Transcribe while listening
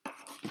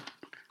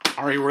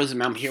Ari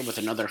Rosenbaum here with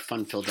another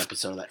fun-filled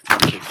episode of that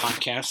 4K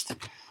podcast.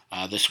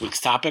 This week's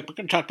topic, we're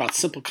going to talk about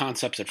simple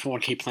concepts that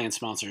 4K plan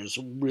sponsors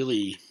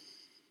really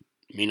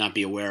may not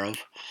be aware of.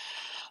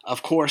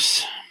 Of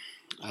course,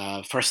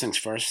 first things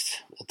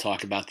first, we'll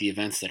talk about the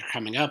events that are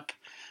coming up.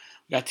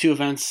 We've got two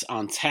events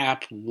on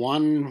tap.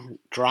 One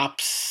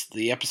drops,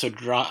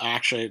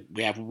 actually,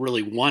 we have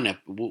one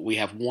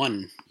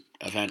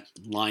event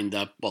lined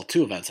up. Well,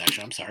 two events,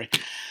 actually, I'm sorry.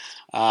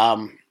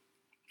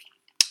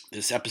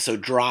 This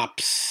episode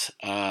drops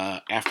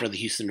after the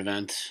Houston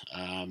event,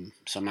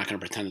 so I'm not going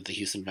to pretend that the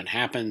Houston event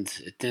happened.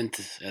 It didn't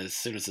as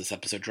soon as this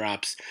episode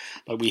drops.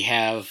 But we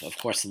have, of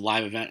course, the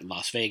live event in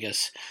Las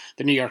Vegas,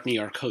 the New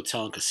York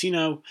Hotel and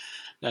Casino.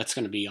 That's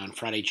going to be on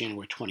Friday,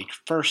 January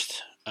 21st,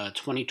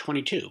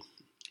 2022.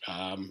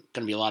 Going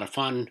to be a lot of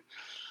fun.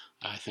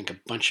 I think a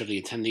bunch of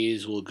the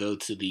attendees will go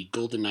to the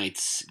Golden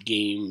Knights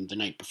game the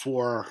night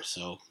before.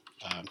 So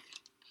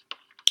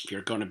if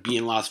you're going to be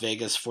in Las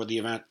Vegas for the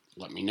event,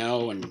 let me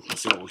know, and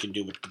let's see what we can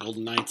do with the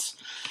Golden Knights.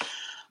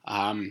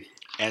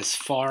 As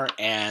far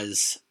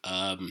as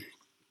that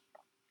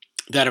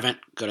event,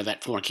 go to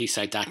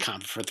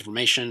that4keysite.com for further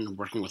information.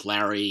 Working with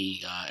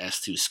Larry as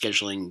to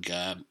scheduling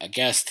a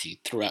guest. He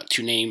threw out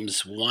two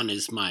names. One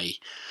is that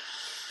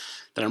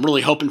I'm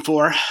really hoping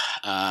for.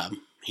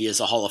 He is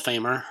a Hall of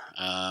Famer.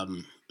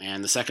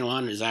 And the second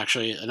one is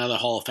actually another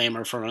Hall of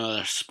Famer from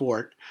another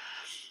sport.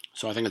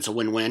 So I think it's a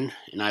win-win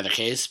in either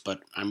case, but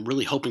I'm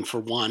really hoping for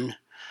one.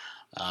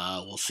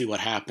 We'll see what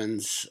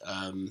happens.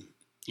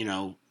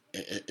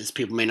 As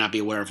people may not be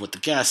aware of with the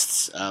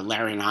guests,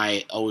 Larry and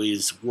I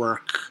always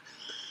work,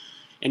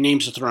 and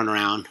names are thrown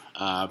around.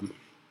 And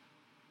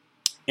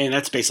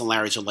that's based on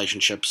Larry's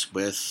relationships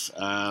with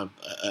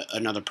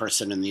another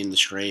person in the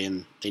industry,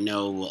 and they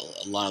know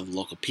a lot of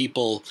local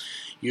people.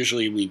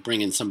 Usually we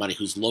bring in somebody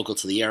who's local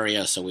to the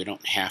area, so we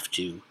don't have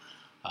to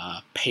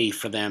pay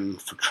for them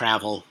for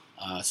travel,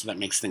 so that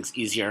makes things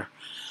easier.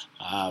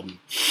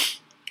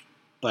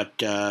 But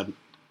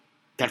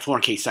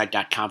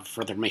that4ksite.com for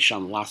further information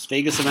on the Las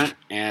Vegas event,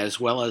 as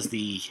well as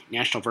the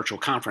National Virtual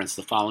Conference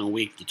the following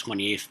week, the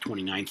 28th,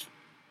 29th.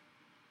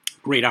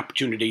 Great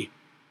opportunity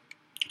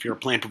if you're a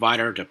plan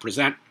provider to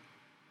present.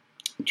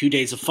 2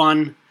 days of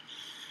fun.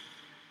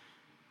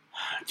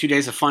 2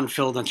 days of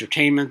fun-filled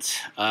entertainment.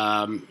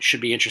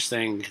 Should be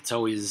interesting. It's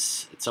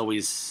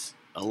always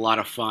a lot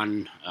of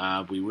fun.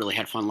 We really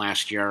had fun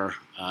last year.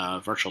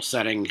 Virtual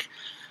setting.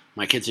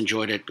 My kids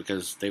enjoyed it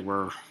because they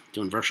were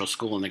doing virtual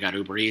school and they got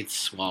Uber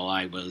Eats while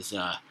I was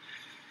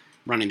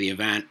running the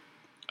event.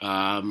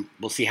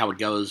 We'll see how it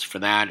goes for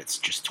that. It's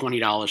just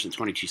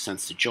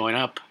 $20.22 to join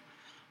up.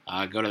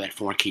 Go to that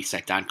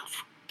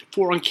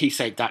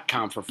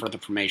 4keysite.com for further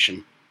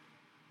information.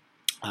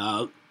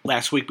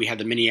 Last week we had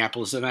the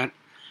Minneapolis event.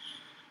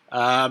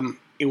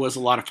 It was a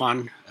lot of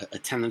fun.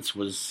 Attendance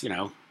was,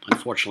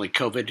 unfortunately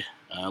COVID.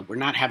 We're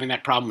not having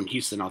that problem in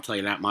Houston, I'll tell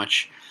you that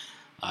much.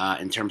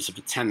 In terms of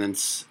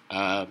attendance,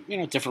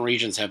 different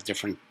regions have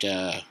different,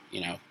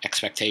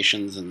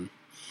 expectations and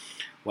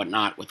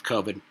whatnot with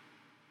COVID.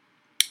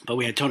 But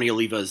we had Tony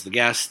Oliva as the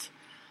guest.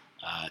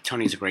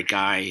 Tony's a great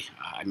guy.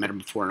 I met him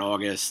before in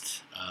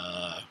August.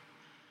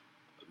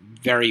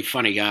 Very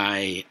funny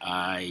guy.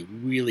 I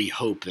really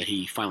hope that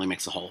he finally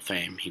makes the Hall of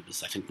Fame. He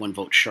was, I think, one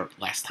vote short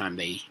last time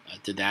they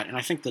did that. And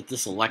I think that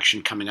this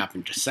election coming up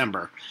in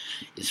December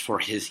is for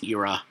his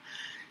era.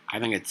 I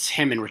think it's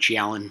him and Richie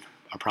Allen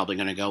are probably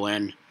going to go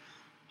in.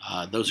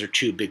 Those are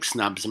two big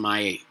snubs in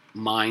my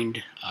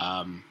mind.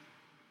 Of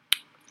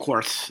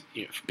course,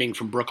 being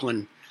from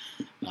Brooklyn,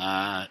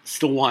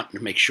 still want to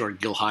make sure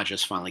Gil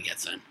Hodges finally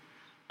gets in.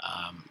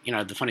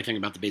 The funny thing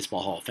about the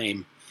Baseball Hall of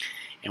Fame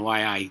and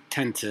why I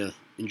tend to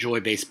enjoy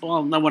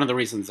baseball, one of the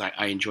reasons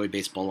I enjoy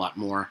baseball a lot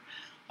more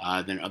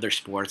than other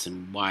sports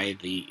and why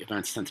the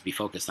events tend to be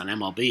focused on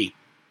MLB.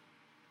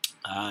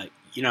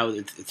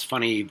 It's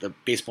funny, the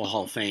Baseball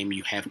Hall of Fame,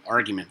 you have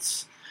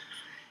arguments.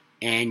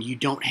 And you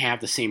don't have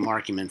the same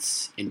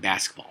arguments in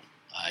basketball.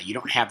 You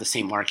don't have the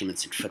same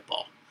arguments in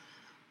football.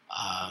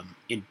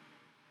 In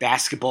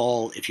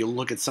basketball, if you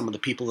look at some of the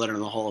people that are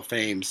in the Hall of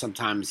Fame,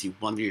 sometimes you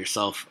wonder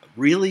yourself,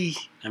 really?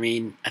 I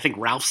mean, I think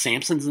Ralph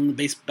Sampson's in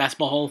the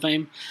Basketball Hall of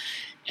Fame.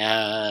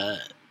 And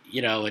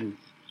you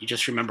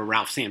just remember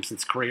Ralph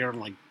Sampson's career. I'm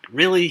like,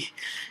 really?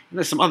 And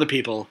there's some other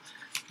people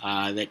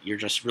that you're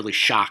just really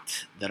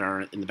shocked that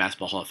are in the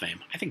Basketball Hall of Fame.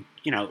 I think,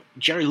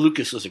 Jerry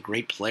Lucas was a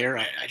great player.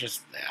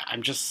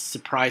 I'm just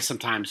surprised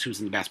sometimes who's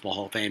in the Basketball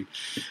Hall of Fame.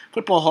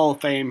 Football Hall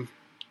of Fame,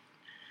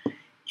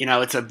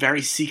 it's a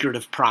very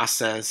secretive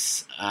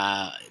process.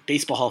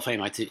 Baseball Hall of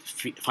Fame I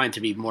find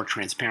to be more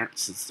transparent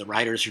since the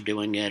writers are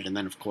doing it. And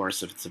then, of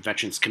course, if it's a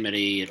Veterans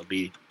Committee, it'll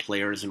be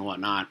players and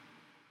whatnot.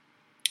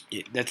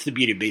 That's the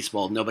beauty of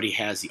baseball. Nobody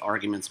has the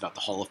arguments about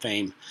the Hall of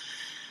Fame.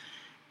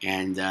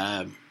 And,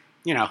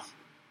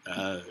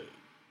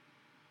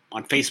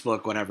 on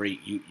Facebook, whatever,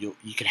 you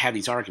could have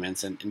these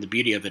arguments, and the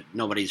beauty of it,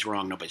 nobody's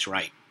wrong, nobody's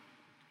right.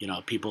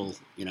 People,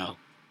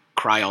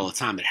 cry all the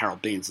time that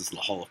Harold Baines is in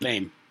the Hall of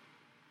Fame.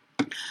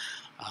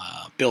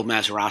 Bill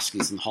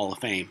Mazeroski's in the Hall of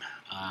Fame.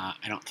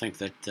 I don't think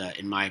that,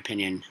 in my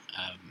opinion,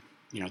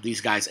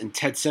 these guys, and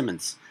Ted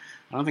Simmons,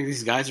 I don't think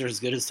these guys are as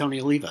good as Tony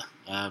Oliva.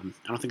 I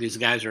don't think these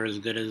guys are as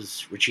good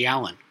as Richie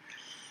Allen,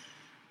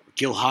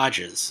 Gil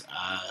Hodges.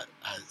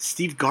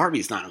 Steve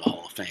Garvey's not in the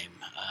Hall of Fame.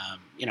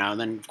 And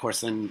then, of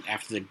course,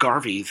 after the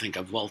Garvey, you think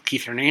of, well,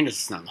 Keith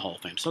Hernandez is not in the Hall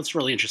of Fame. So it's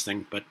really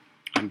interesting, but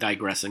I'm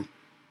digressing.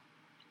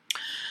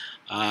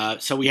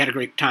 So we had a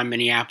great time in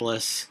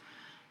Minneapolis.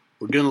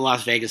 We're doing the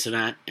Las Vegas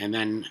event, and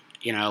then,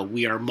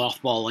 we are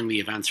mothballing the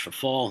events for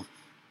fall.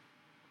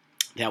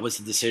 That was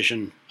the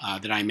decision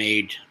that I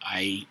made.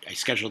 I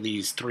scheduled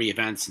these 3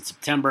 events in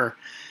September,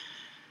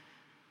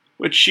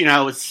 which,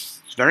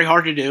 it's very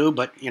hard to do,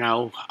 but,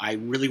 I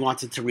really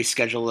wanted to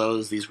reschedule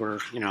those. These were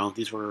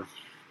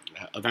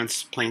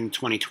events planned in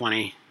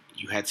 2020.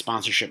 You had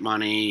sponsorship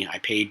money. I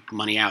paid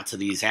money out to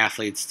these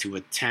athletes to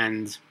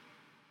attend.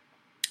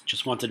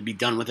 Just wanted to be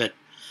done with it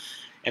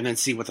and then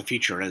see what the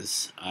future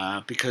is.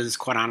 Because,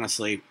 quite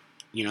honestly,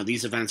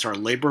 these events are a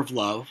labor of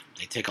love.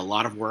 They take a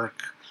lot of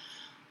work.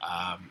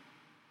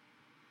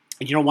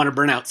 And you don't want to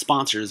burn out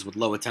sponsors with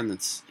low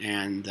attendance.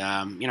 And,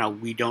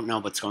 we don't know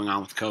what's going on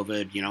with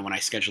COVID. When I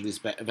scheduled these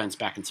events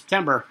back in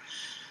September,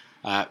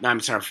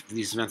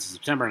 these events in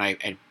September,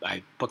 and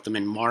I booked them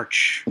in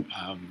March.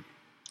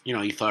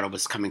 You thought it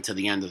was coming to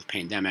the end of the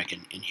pandemic,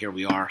 and here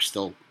we are,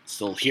 still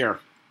here.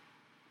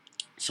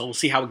 So we'll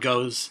see how it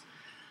goes.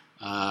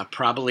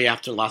 Probably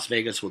after Las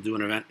Vegas, we'll do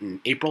an event in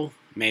April,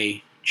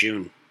 May,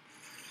 June,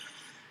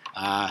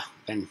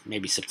 then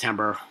maybe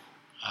September,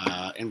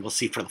 and we'll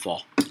see for the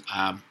fall.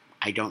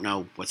 I don't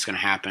know what's going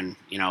to happen.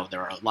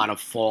 There are a lot of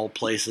fall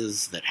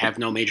places that have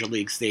no major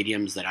league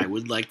stadiums that I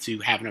would like to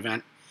have an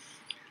event,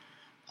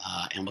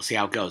 and we'll see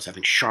how it goes. I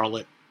think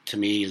Charlotte, to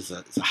me, is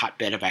a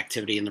hotbed of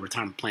activity in the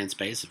retirement plan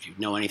space. If you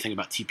know anything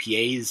about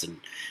TPAs and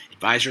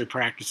advisory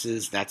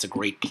practices, that's a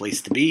great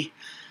place to be.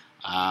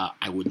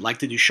 I would like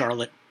to do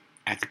Charlotte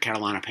at the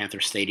Carolina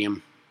Panthers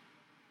Stadium.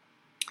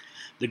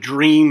 The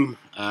dream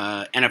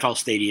NFL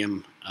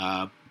stadium,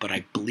 but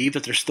I believe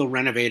that they're still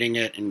renovating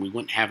it and we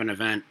wouldn't have an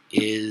event,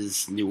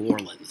 is New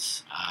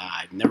Orleans.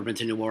 I've never been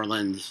to New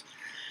Orleans.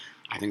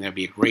 I think that'd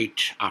be a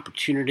great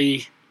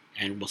opportunity,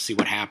 and we'll see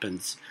what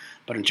happens.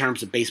 But in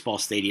terms of baseball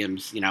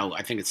stadiums,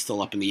 I think it's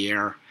still up in the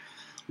air.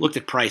 Looked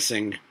at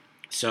pricing.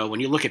 So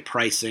when you look at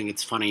pricing,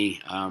 it's funny.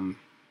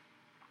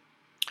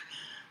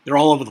 They're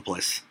all over the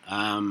place.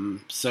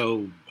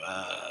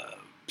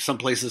 Some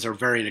places are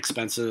very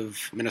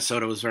inexpensive.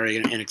 Minnesota was very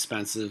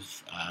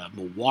inexpensive.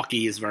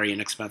 Milwaukee is very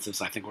inexpensive,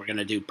 so I think we're going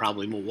to do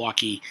probably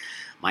Milwaukee.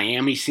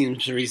 Miami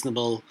seems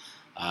reasonable,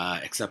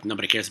 except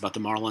nobody cares about the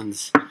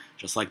Marlins.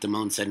 Just like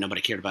Damone said,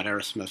 nobody cared about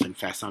Aerosmith and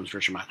Fast Times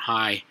at Ridgemont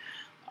High.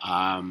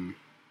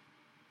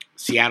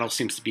 Seattle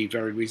seems to be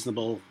very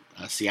reasonable.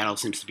 Seattle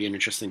seems to be an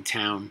interesting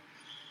town.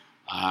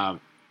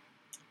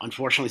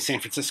 Unfortunately, San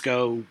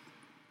Francisco,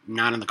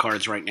 not in the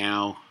cards right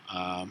now.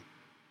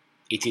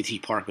 AT&T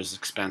Park was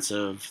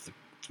expensive. The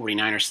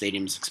 49er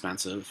Stadium is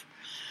expensive.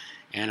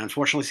 And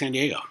unfortunately, San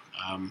Diego.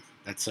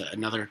 That's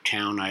another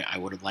town I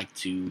would have liked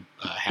to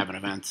have an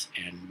event,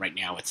 and right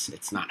now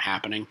it's not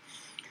happening.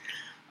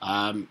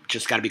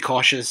 Just got to be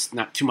cautious.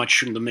 Not too much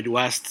from the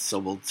Midwest, so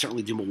we'll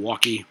certainly do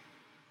Milwaukee.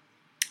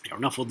 I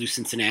don't know if we'll do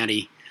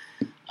Cincinnati,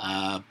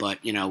 but,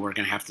 we're going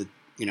to have to,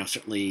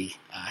 certainly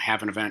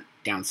have an event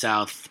down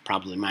south,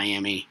 probably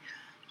Miami.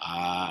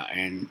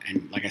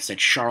 And like I said,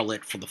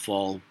 Charlotte for the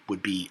fall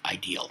would be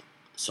ideal.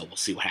 So we'll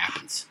see what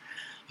happens.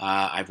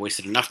 I've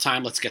wasted enough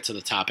time. Let's get to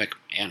the topic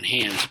at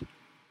hand.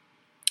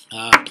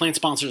 Plan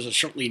sponsors are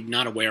certainly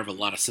not aware of a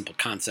lot of simple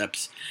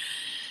concepts.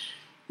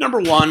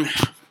 Number one,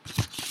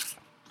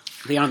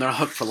 they are on the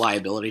hook for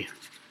liability.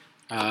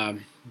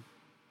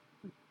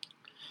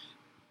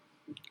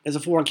 As a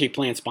 401k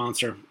plan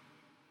sponsor,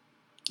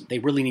 they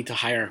really need to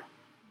hire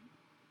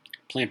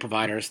plan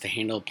providers to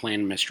handle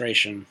plan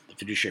administration, the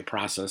fiduciary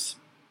process,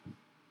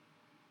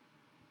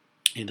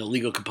 and the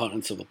legal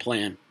components of the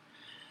plan.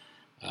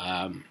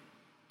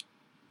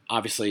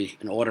 Obviously,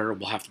 an auditor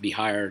will have to be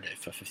hired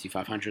if a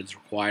 5500 is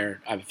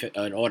required.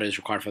 An audit is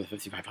required for the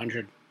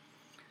 5500.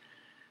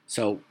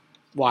 So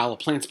while a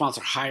plan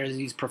sponsor hires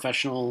these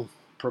professional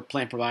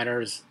plan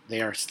providers,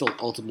 they are still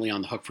ultimately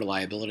on the hook for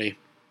liability.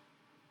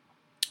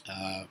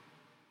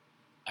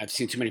 I've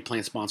seen too many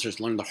plan sponsors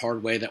learn the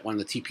hard way that when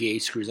the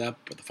TPA screws up,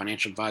 or the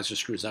financial advisor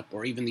screws up,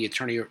 or even the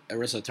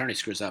ERISA attorney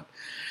screws up,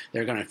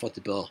 they're going to foot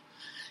the bill.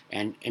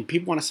 And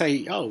people want to say,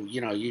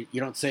 you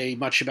don't say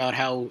much about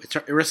how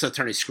ERISA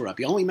attorneys screw up.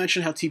 You only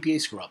mention how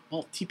TPAs screw up.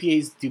 Well,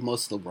 TPAs do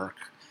most of the work.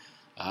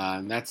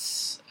 And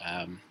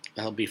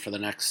that'll be for the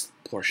next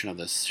portion of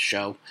this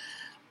show.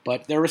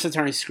 But the ERISA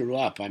attorneys screw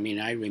up. I mean,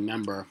 I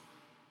remember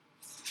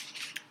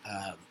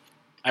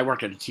I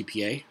worked at a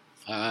TPA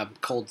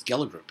called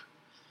Geller Group.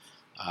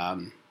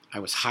 I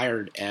was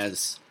hired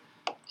as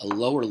a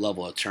lower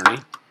level attorney.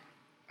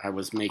 I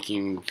was going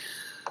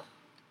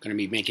to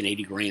be making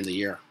 $80,000 a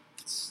year.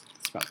 It's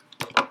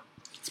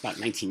about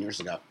 19 years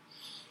ago.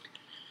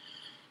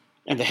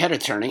 And the head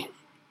attorney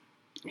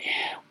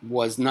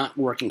was not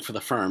working for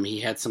the firm.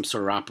 He had some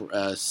sort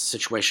of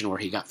situation where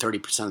he got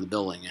 30% of the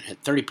billing, and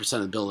had 30%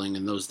 of the billing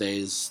in those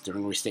days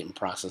during the restatement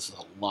process was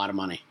a lot of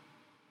money.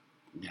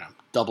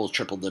 Double,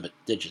 triple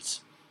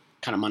digits,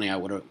 kind of money I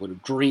would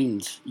have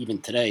dreamed even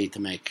today to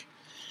make.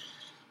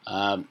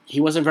 He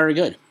wasn't very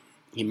good.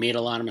 He made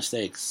a lot of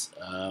mistakes.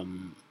 I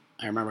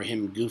remember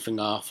him goofing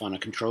off on a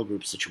control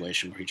group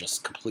situation where he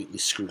just completely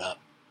screwed up,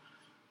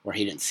 where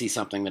he didn't see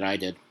something that I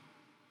did.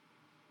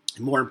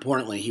 And more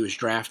importantly, he was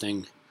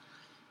drafting.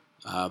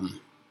 I'm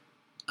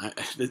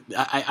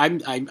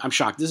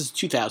shocked. This is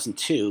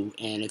 2002,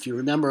 and if you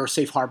remember,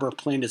 Safe Harbor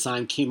Plan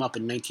Design came up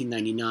in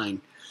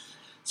 1999.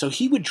 So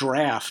he would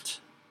draft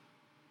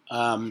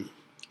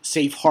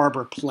Safe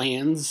Harbor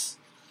plans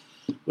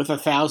with a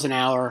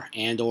 1,000-hour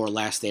and/or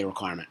last day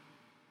requirement.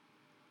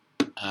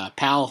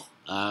 Pal,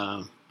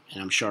 and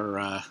I'm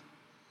sure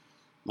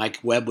Mike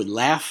Webb would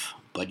laugh,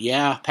 but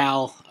yeah,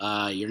 pal,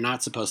 you're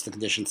not supposed to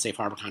condition Safe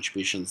Harbor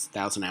contributions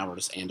 1,000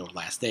 hours and/or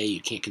last day.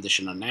 You can't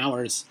condition on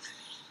hours.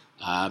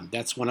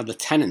 That's one of the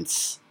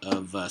tenets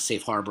of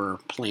Safe Harbor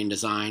Plan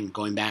Design,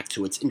 going back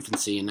to its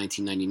infancy in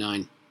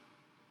 1999.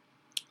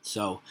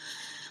 So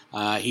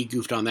he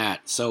goofed on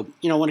that. So,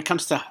 when it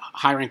comes to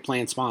hiring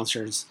plan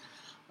sponsors,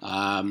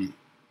 when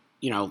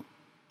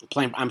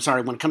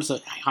it comes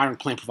to hiring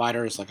plan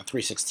providers like a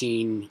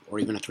 316 or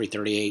even a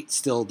 338,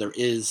 still there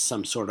is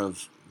some sort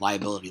of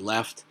liability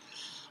left.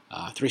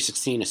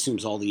 316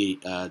 assumes all the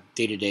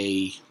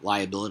day-to-day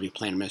liability of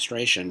plan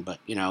administration, but,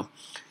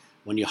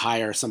 when you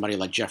hire somebody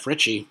like Jeff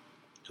Ritchie,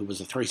 who was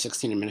a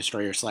 316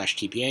 administrator /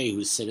 TPA,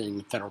 who's sitting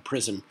in federal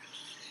prison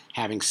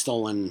having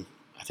stolen,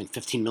 I think,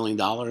 $15 million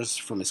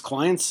from his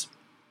clients,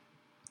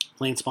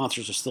 plan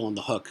sponsors are still on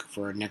the hook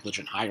for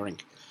negligent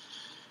hiring.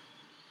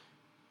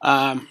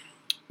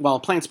 While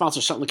plan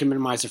sponsors certainly can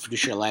minimize their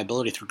fiduciary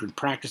liability through good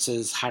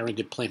practices, hiring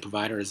good plan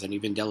providers, and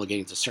even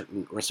delegating to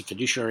certain risk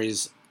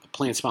fiduciaries, a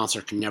plan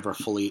sponsor can never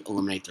fully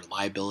eliminate their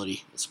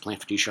liability as a plan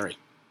fiduciary.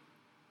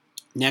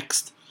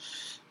 Next,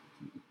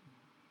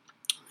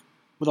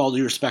 with all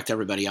due respect to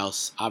everybody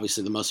else,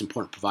 obviously the most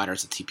important provider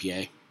is a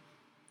TPA.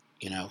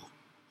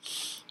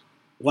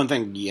 One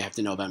thing you have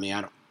to know about me,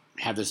 I don't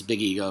have this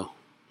big ego.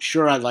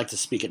 Sure, I'd like to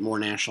speak at more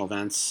national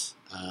events.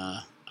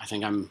 I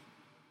think I'm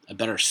a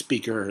better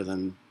speaker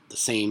than the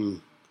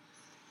same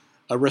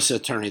ERISA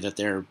attorney that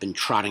they've been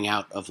trotting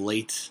out of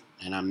late.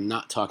 And I'm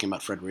not talking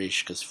about Fred Reich,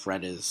 because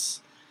Fred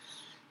is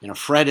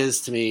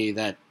to me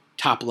that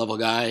top level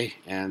guy,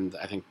 and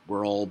I think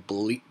we're all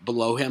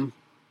below him.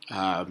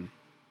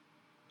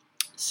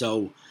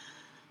 So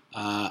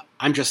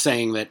I'm just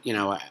saying that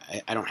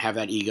I don't have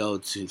that ego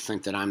to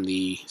think that I'm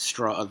the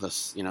straw of the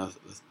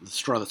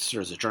straw that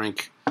stirs the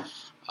drink.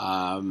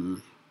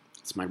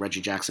 It's my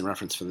Reggie Jackson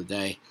reference for the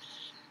day.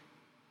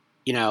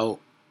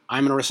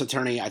 I'm an ERISA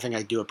attorney. I think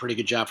I do a pretty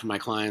good job for my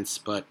clients,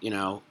 but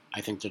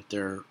I think that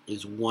there's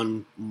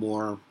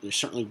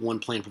certainly one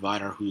plan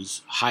provider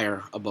who's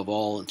higher above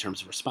all in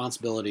terms of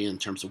responsibility, in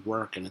terms of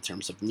work, and in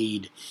terms of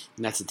need,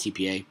 and that's the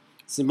TPA.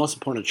 It's the most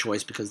important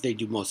choice because they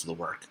do most of the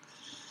work.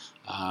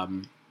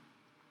 And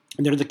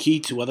they're the key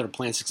to whether a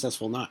plan's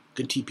successful or not.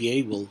 Good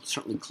TPA will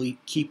certainly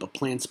keep a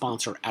plan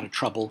sponsor out of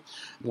trouble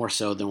more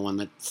so than one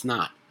that's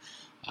not.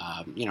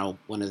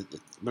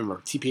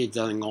 Remember, TPA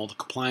doing all the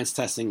compliance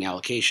testing,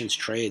 allocations,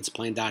 trades,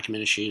 plan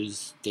document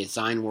issues,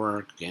 design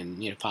work,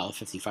 and file a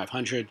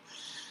 5500.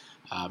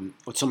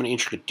 With so many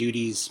intricate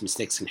duties,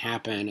 mistakes can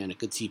happen, and a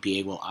good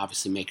TPA will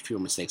obviously make fewer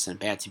mistakes than a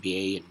bad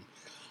TPA.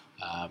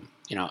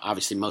 And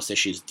obviously most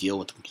issues deal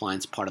with the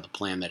compliance part of the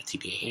plan that a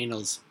TPA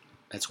handles.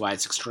 That's why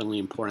it's extremely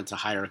important to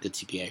hire a good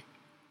TPA.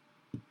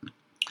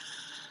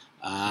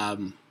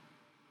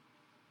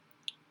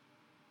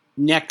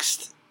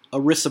 Next,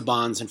 ERISA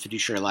bonds and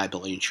fiduciary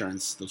liability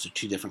insurance. Those are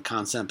two different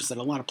concepts that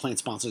a lot of plan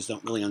sponsors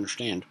don't really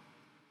understand.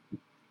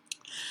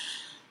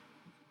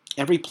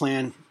 Every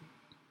plan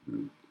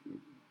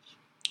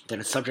that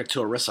is subject to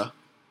ERISA,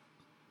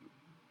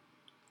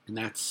 and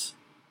that's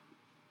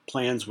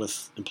plans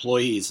with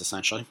employees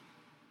essentially,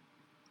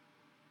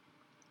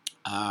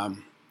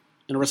 an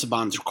ERISA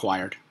bond is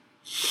required.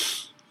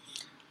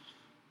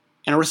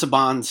 An ERISA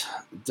bond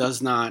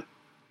does not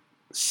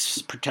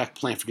protect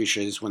plan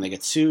fiduciaries when they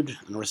get sued.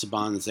 An ERISA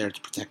bond is there to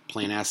protect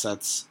plan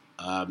assets.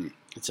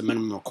 It's a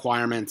minimum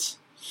requirement.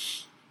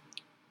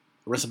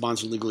 ERISA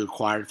bonds are legally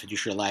required.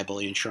 Fiduciary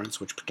liability insurance,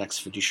 which protects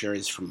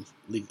fiduciaries from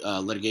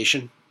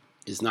litigation,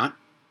 is not.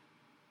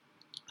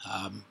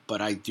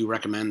 But I do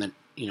recommend that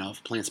if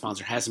a plan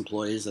sponsor has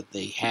employees, that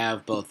they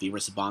have both the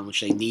ERISA bond, which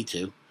they need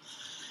to,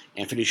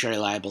 and fiduciary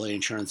liability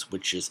insurance,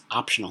 which is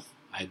optional.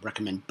 I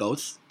recommend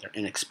both. They're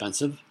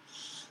inexpensive.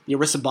 The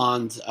ERISA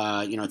bond,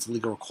 it's a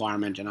legal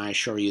requirement, and I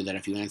assure you that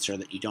if you answer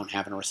that you don't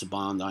have an ERISA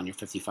bond on your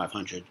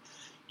 5500,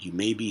 you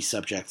may be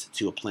subject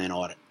to a plan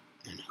audit.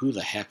 And who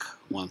the heck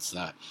wants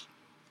that?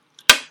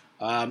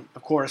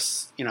 Of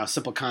course,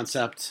 simple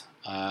concept.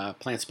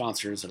 Plan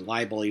sponsors are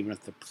liable even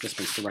if the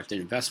participants directed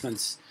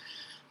investments.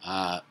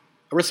 ERISA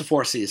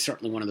 4C is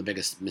certainly one of the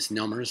biggest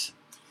misnomers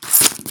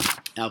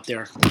out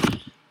there.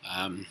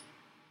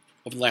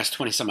 over the last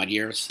 20 some odd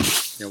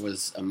years, there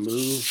was a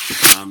move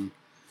from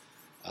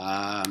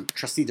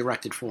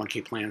trustee-directed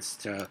 401k plans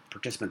to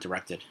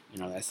participant-directed.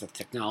 As the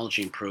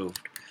technology improved.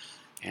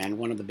 And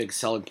one of the big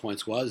selling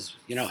points was,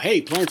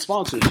 hey, plan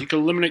sponsors, you can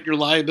eliminate your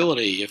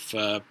liability if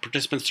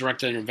participants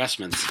directed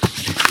investments.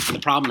 And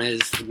the problem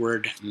is the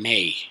word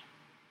may.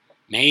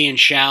 May and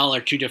shall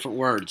are two different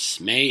words.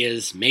 May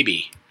is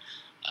maybe.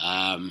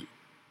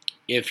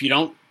 If you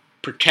don't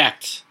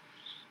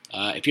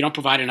if you don't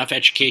provide enough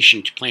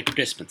education to plan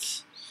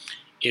participants,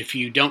 if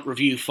you don't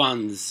review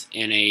funds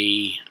in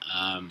a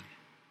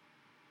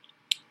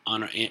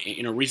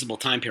reasonable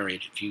time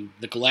period, if you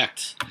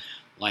neglect,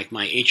 like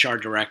my HR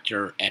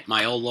director at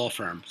my old law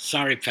firm.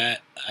 Sorry,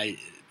 Pat.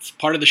 It's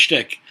part of the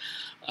shtick.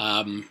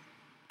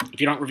 If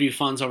you don't review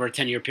funds over a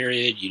 10-year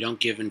period, you don't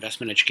give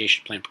investment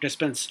education plan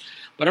participants,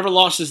 whatever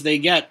losses they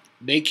get,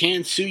 they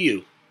can sue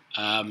you.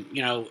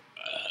 ERISA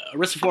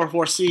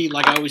 404C,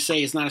 like I always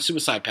say, is not a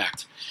suicide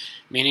pact,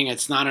 meaning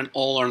it's not an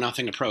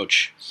all-or-nothing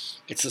approach.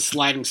 It's a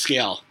sliding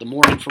scale. The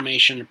more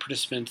information a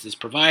participant is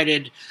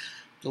provided,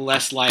 the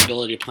less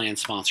liability a plan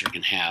sponsor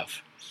can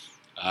have.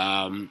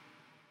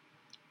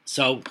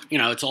 So,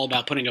 it's all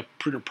about putting a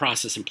prudent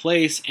process in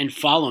place and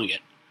following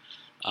it.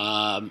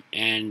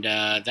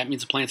 That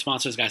means the plan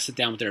sponsor has got to sit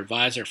down with their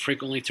advisor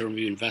frequently to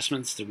review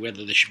investments, to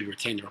whether they should be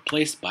retained or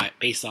replaced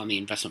based on the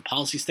investment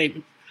policy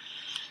statement.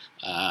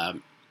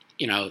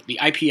 The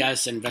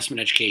IPS and investment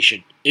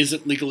education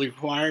isn't legally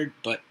required,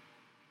 but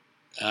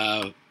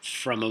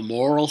from a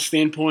moral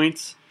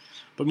standpoint,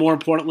 but more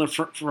importantly,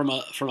 from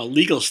a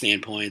legal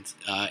standpoint,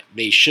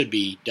 they should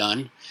be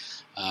done.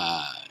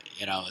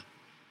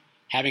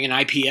 Having an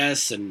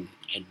IPS and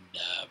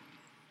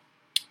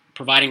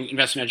providing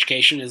investment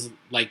education is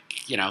like,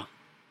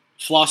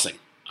 flossing.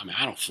 I mean,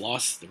 I don't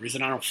floss. The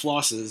reason I don't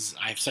floss is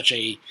I have such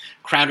a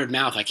crowded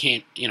mouth. I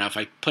can't, if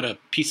I put a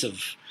piece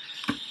of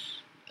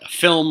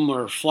film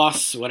or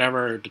floss,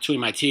 whatever, between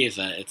my teeth,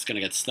 it's going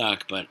to get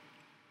stuck. But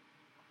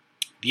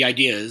the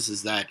idea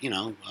is that,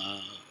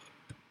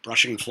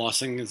 brushing and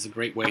flossing is a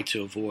great way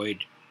to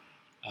avoid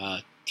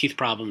teeth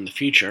problem in the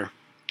future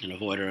and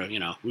avoid a,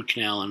 root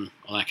canal and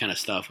all that kind of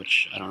stuff,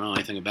 which I don't know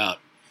anything about,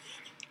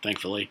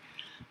 thankfully.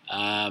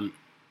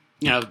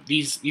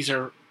 These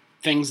are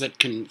things that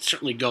can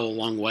certainly go a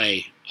long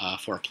way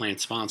for a plan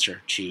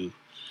sponsor to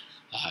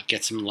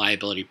get some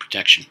liability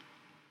protection.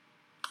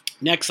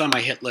 Next on my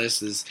hit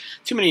list is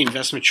too many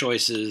investment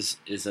choices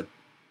is a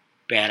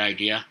bad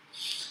idea.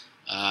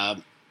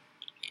 In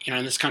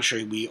this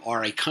country, we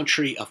are a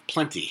country of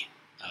plenty.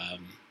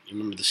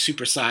 Remember the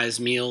supersized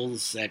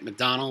meals at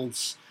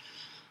McDonald's,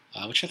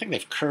 which I think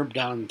they've curbed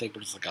down. I think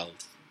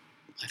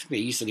they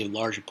used to give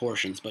larger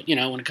portions. But,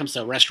 when it comes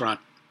to a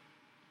restaurant,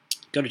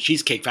 go to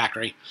Cheesecake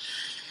Factory,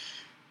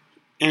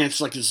 and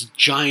it's like this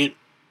giant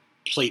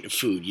plate of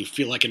food. You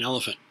feel like an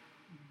elephant.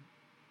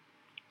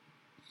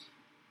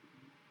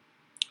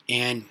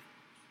 And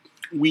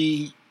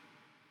in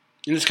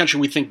this country,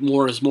 we think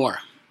more is more.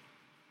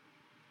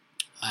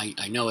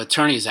 I know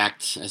attorneys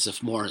act as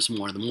if more is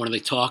more. The more they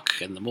talk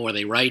and the more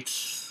they write,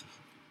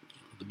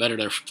 the better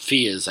their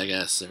fee is, I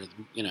guess.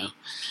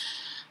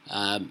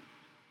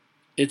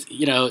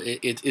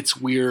 It's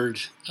weird.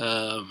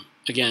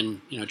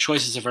 Again,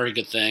 choice is a very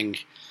good thing.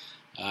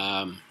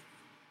 In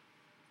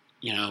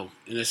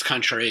this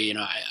country,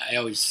 I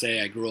always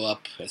say I grew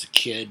up as a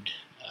kid.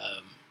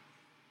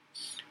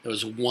 There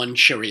was one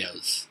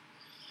Cheerios.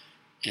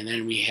 And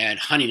then we had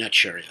Honey Nut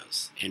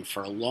Cheerios. And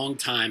for a long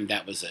time,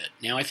 that was it.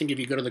 Now, I think if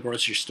you go to the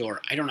grocery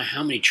store, I don't know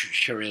how many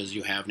Cheerios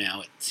you have now.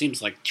 It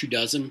seems like 2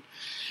 dozen.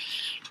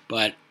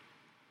 But,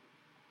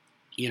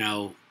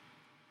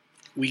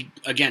 we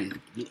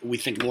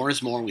think more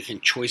is more. We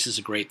think choice is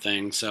a great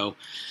thing. So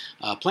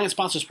plan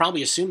sponsors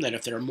probably assume that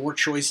if there are more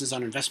choices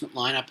on investment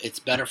lineup, it's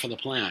better for the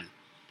plan.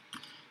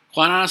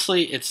 Quite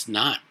honestly, it's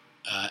not.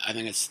 I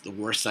think it's the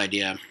worst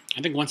idea.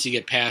 I think once you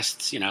get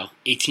past,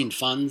 18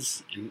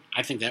 funds, and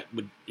I think that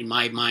would, in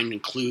my mind,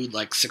 include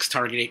like 6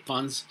 target date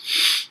funds.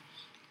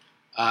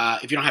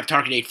 If you don't have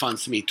target date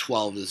funds, to me,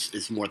 12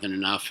 is more than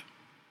enough.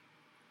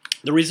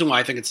 The reason why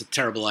I think it's a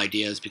terrible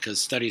idea is because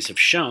studies have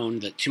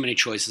shown that too many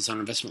choices on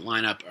investment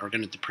lineup are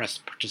going to depress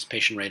the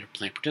participation rate of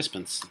plan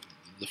participants,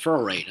 the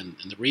referral rate. And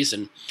the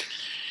reason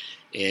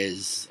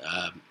is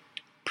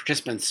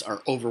participants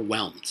are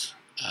overwhelmed.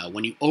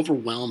 When you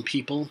overwhelm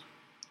people,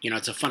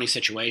 it's a funny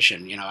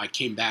situation. I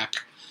came back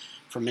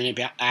from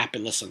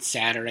Minneapolis on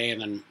Saturday,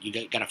 and then you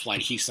got to fly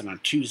to Houston on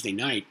Tuesday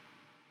night.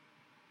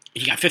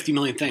 You got 50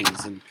 million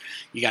things, and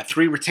you got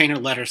 3 retainer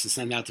letters to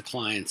send out to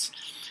clients.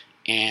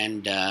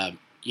 And,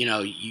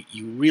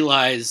 you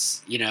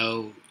realize, you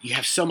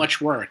have so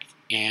much work.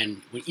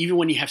 And even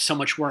when you have so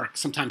much work,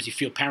 sometimes you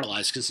feel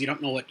paralyzed because you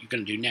don't know what you're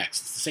going to do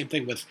next. It's the same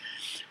thing with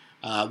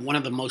one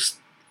of the most,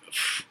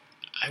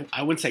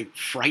 I wouldn't say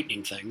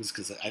frightening things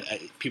because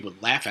people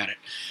would laugh at it.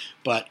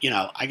 But,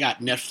 I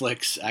got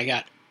Netflix, I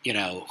got,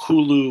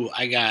 Hulu,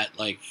 I got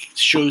like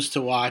shows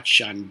to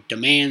watch on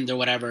demand or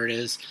whatever it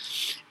is.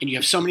 And you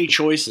have so many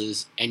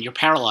choices and you're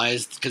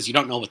paralyzed because you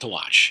don't know what to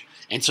watch.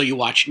 And so you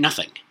watch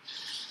nothing.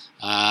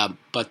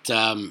 But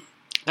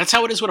that's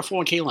how it is with a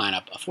 401k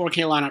lineup. A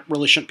 401k lineup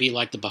really shouldn't be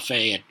like the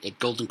buffet at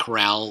Golden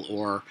Corral,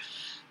 or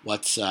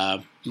what's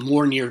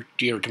more near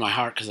dear to my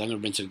heart, because I've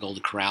never been to the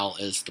Golden Corral,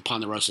 is the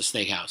Ponderosa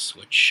Steakhouse,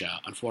 which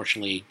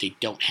unfortunately they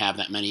don't have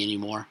that many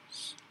anymore.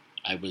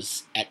 I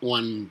was at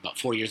one about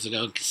 4 years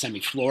ago in Kissimmee,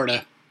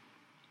 Florida.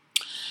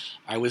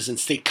 I was in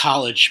State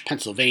College,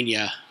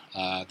 Pennsylvania,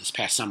 this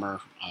past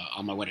summer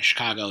on my way to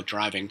Chicago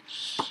driving,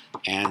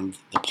 and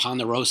the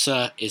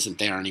Ponderosa isn't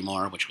there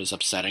anymore, which was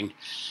upsetting.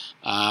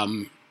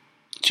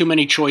 Too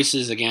many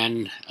choices,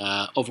 again,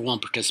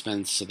 overwhelmed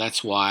participants, so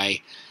that's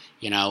why,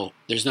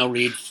 there's no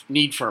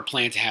need for a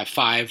plan to have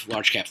 5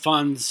 large cap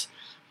funds.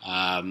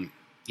 It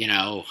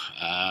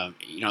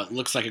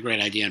looks like a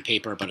great idea on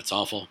paper, but it's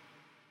awful.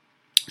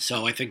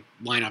 So I think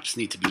lineups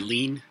need to be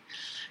lean.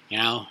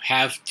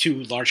 Have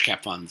 2 large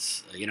cap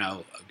funds.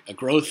 A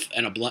growth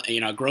and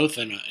a growth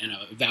and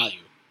a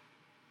value,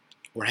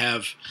 or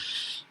have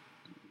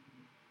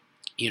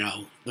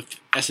the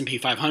S&P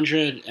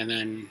 500 and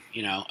then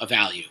a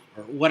value,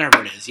 or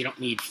whatever it is. You don't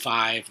need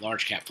 5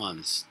 large cap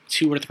funds.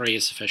 2 or 3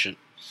 is sufficient.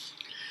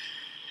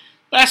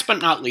 Last but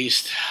not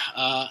least,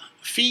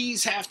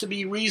 fees have to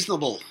be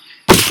reasonable.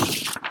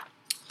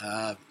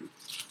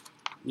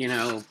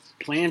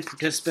 Plan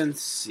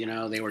participants,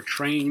 they were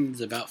trained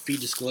about fee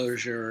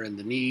disclosure and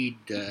the need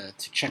to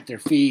check their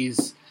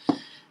fees.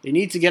 They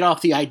need to get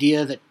off the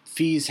idea that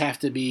fees have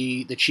to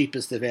be the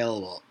cheapest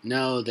available.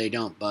 No, they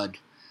don't, bud.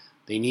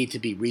 They need to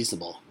be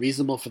reasonable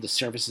for the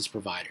services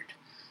provided.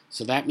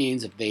 So that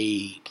means if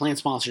plan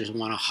sponsors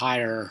want to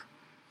hire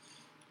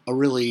a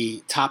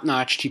really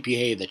top-notch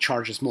TPA that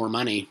charges more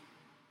money,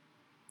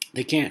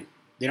 they can.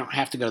 They don't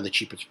have to go to the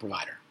cheapest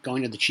provider.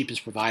 Going to the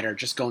cheapest provider,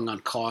 just going on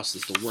cost,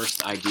 is the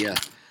worst idea.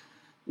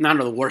 Not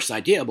the worst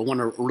idea, but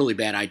a really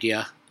bad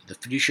idea. The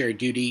fiduciary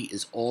duty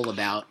is all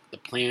about the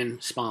plan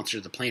sponsor,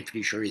 the plan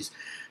fiduciaries,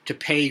 to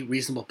pay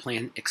reasonable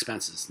plan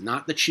expenses.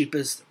 Not the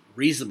cheapest,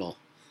 reasonable.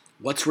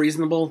 What's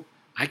reasonable?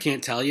 I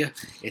can't tell you.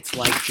 It's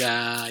like,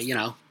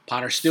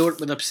 Potter Stewart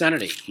with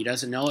obscenity. He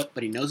doesn't know it,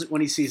 but he knows it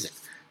when he sees it.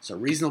 So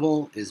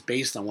reasonable is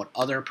based on what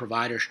other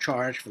providers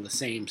charge for the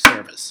same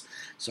service.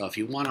 So if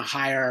you want to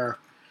hire,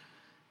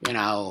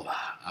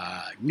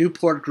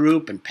 Newport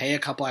Group and pay a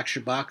couple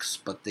extra bucks,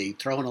 but they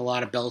throw in a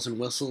lot of bells and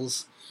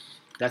whistles,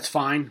 that's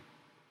fine.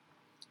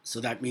 So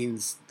that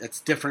means that's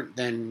different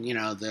than,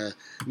 the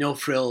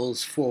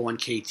no-frills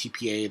 401k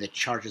TPA that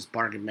charges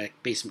bargain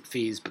basement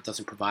fees but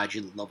doesn't provide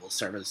you the level of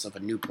service of a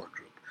Newport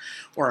Group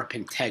or a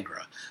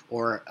Pentegra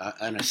or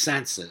an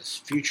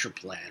Ascensus, Future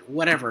Plan,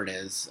 whatever it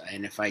is.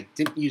 And if I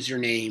didn't use your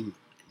name,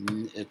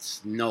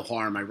 it's no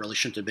harm. I really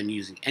shouldn't have been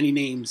using any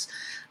names,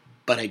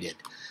 but I did.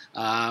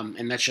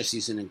 And that's just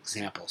using an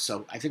example.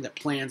 So I think that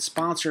plan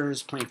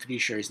sponsors, plan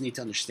fiduciaries need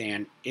to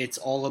understand it's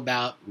all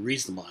about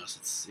reasonableness.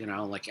 It's,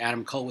 like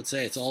Adam Cole would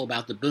say, it's all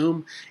about the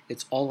boom.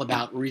 It's all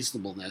about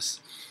reasonableness.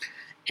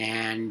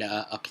 And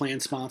a plan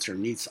sponsor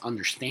needs to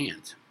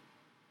understand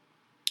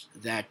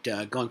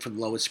that going for the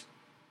lowest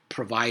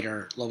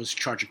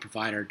charging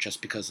provider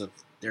just because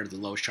they're the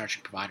lowest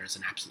charging provider is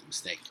an absolute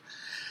mistake.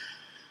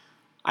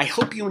 I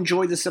hope you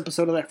enjoyed this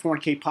episode of that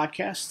 401k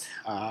podcast,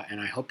 and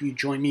I hope you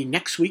join me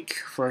next week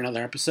for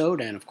another episode.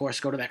 And, of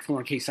course, go to that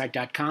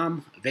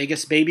 401ksite.com.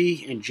 Vegas,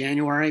 baby, in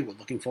January. We're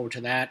looking forward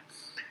to that.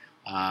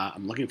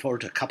 I'm looking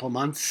forward to a couple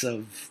months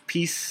of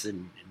peace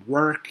and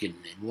work and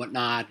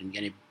whatnot, and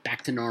getting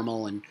back to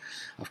normal, and,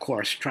 of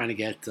course, trying to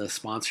get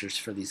sponsors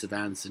for these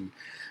events, and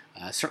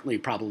certainly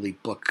probably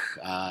book,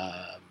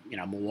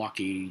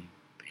 Milwaukee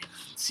and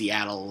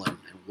Seattle and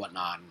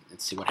whatnot, and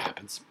see what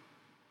happens.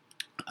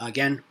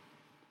 Again,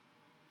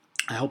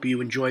 I hope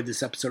you enjoyed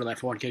this episode of that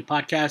 401k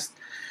podcast,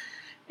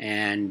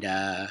 and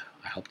I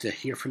hope to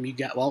hear from you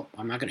guys. Well,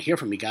 I'm not going to hear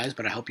from you guys,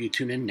 but I hope you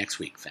tune in next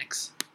week. Thanks.